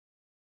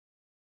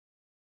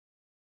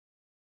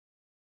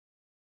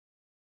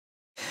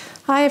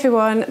Hi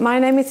everyone, my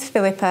name is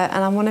Philippa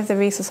and I'm one of the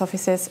resource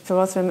officers for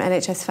Rotherham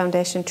NHS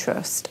Foundation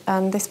Trust,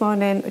 and this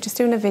morning we're just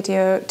doing a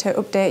video to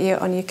update you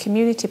on your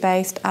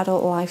community-based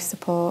adult life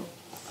support.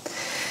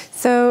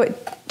 So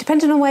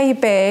depending on where you're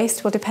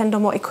based will depend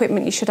on what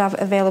equipment you should have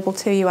available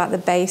to you at the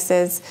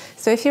bases.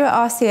 So if you're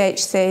at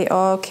RCHC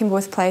or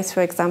Kimberworth Place,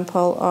 for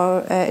example, or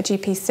a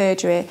GP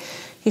surgery,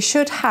 you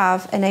should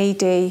have an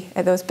AD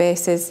at those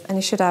bases and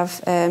you should have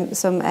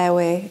some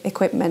airway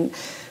equipment.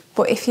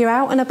 But if you're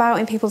out and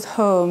about in people's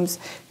homes,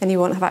 then you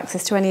won't have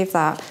access to any of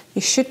that. You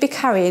should be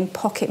carrying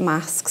pocket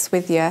masks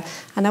with you.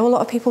 I know a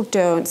lot of people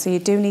don't, so you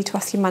do need to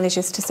ask your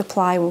managers to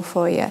supply one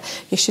for you.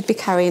 You should be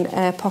carrying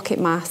a pocket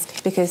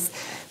mask because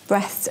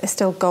breaths are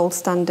still gold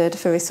standard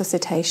for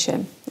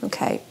resuscitation.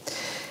 Okay.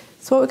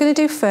 So what we're going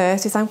to do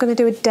first is I'm going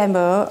to do a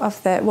demo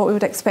of what we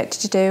would expect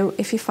you to do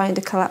if you find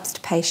a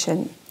collapsed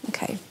patient.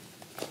 Okay.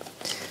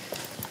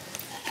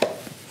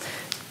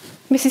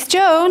 Mrs.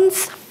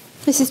 Jones?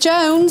 Mrs.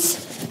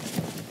 Jones?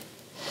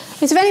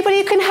 Is there anybody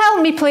who can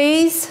help me,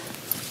 please?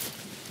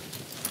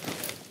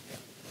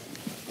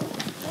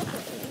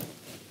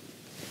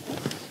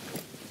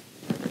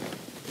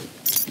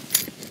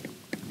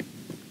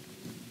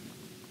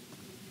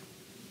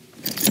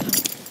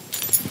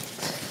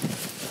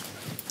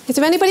 Is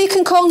there anybody who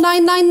can call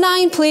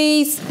 999,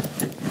 please?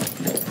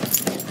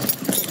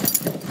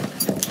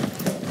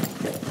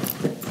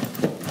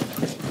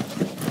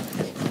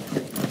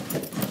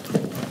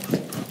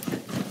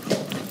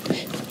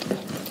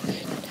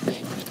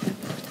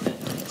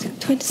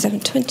 Twenty-seven,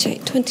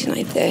 28,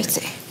 29,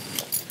 30.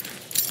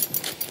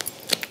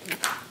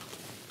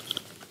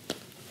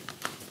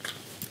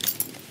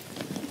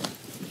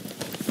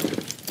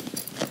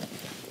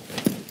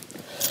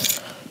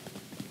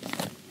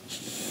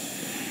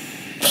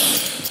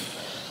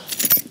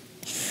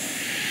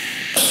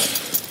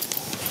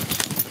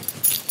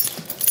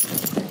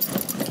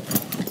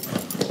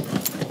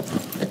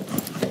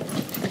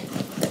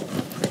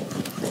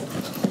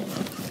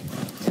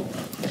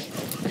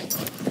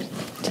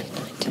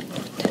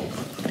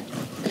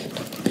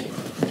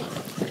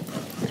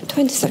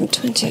 Twenty-seven,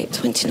 28,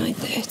 29,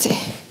 30.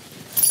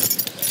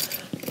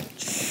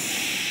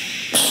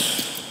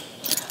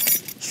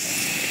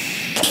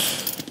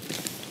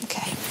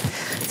 Okay,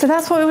 so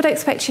that's what we would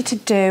expect you to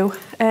do.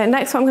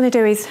 Next, what I'm going to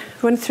do is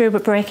run through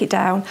but break it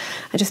down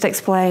and just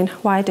explain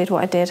why I did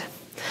what I did.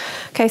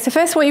 Okay, so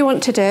first what you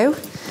want to do,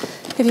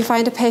 if you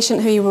find a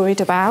patient who you're worried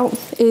about,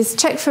 is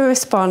check for a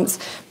response.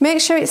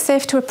 Make sure it's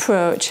safe to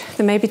approach.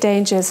 There may be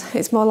dangers.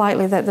 It's more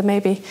likely that there may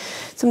be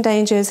some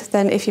dangers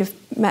than if you've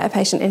met a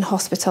patient in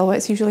hospital, where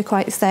it's usually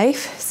quite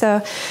safe.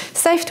 So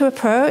safe to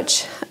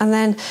approach, and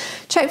then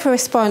check for a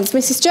response.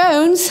 Mrs.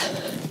 Jones,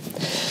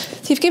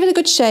 so you've given a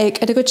good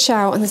shake and a good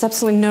shout and there's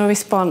absolutely no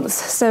response.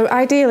 So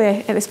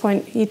ideally at this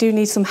point you do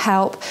need some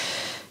help.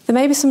 There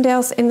may be somebody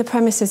else in the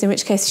premises, in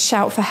which case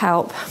shout for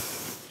help.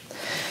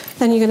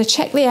 Then you're going to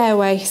check the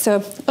airway.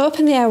 So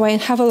open the airway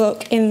and have a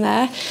look in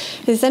there.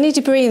 If there's any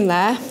debris in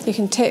there, you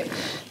can tip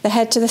the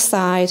head to the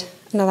side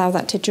and allow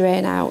that to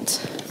drain out.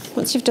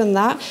 Once you've done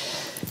that,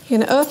 you're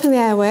going to open the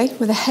airway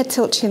with a head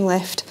tilt chin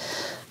lift,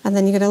 and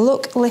then you're going to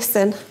look,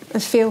 listen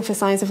and feel for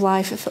signs of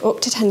life for up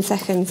to 10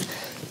 seconds.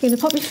 You're going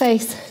to pop your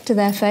face to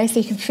their face so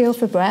you can feel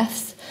for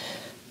breaths.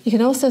 You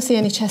can also see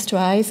any chest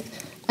rise,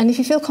 and if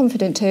you feel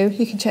confident to,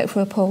 you can check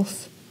for a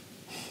pulse.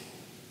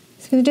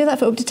 You're going to do that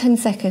for up to 10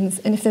 seconds,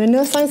 and if there are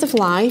no signs of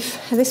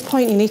life, at this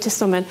point you need to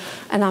summon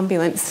an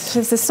ambulance.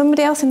 So if there's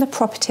somebody else in the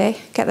property,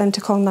 get them to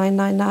call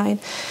 999.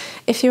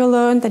 If you're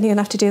alone, then you're going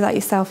to have to do that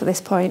yourself at this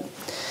point.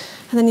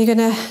 And then you're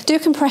going to do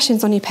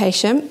compressions on your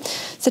patient.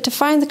 So to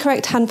find the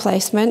correct hand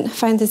placement,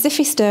 find the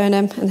zippy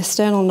sternum and the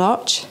sternal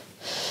notch.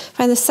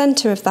 Find the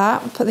centre of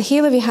that, put the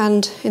heel of your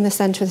hand in the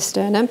centre of the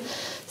sternum.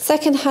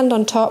 Second hand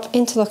on top,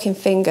 interlocking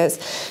fingers.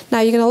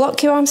 Now you're going to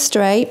lock your arms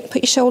straight,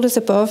 put your shoulders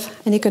above,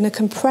 and you're going to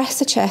compress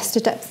the chest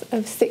to a depth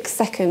of 6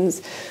 seconds.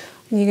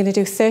 And you're going to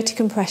do 30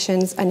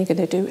 compressions, and you're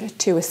going to do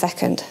 2 a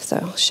second. So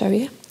I'll show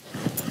you.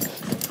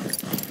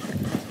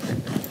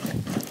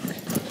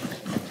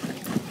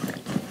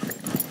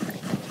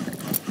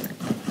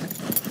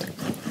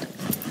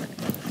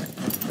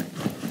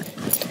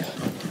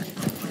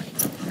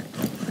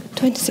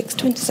 "26,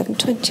 27,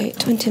 28,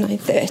 29,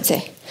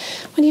 30.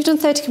 When you've done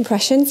 30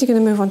 compressions, you're going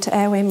to move on to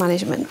airway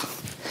management.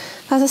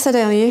 As I said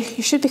earlier,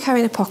 you should be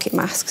carrying a pocket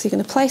mask, so you're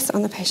going to place it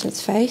on the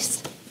patient's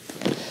face.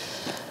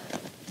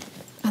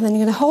 And then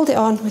you're going to hold it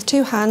on with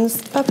 2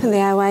 hands, open the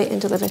airway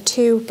and deliver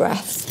 2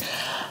 breaths.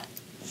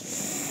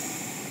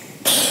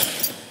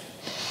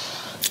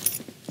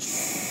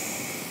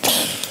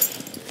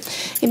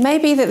 It may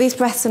be that these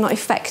breaths are not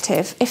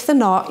effective. If they're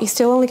not, you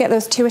still only get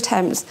those 2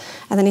 attempts,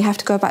 and then you have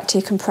to go back to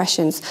your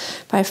compressions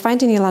by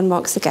finding your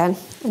landmarks again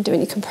and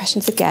doing your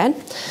compressions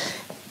again.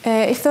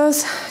 If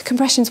those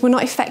compressions were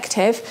not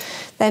effective,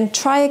 then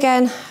try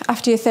again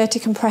after your 30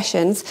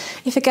 compressions.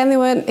 If again they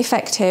weren't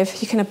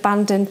effective, you can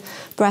abandon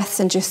breaths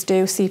and just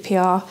do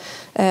CPR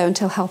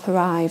until help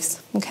arrives.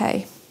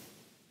 Okay.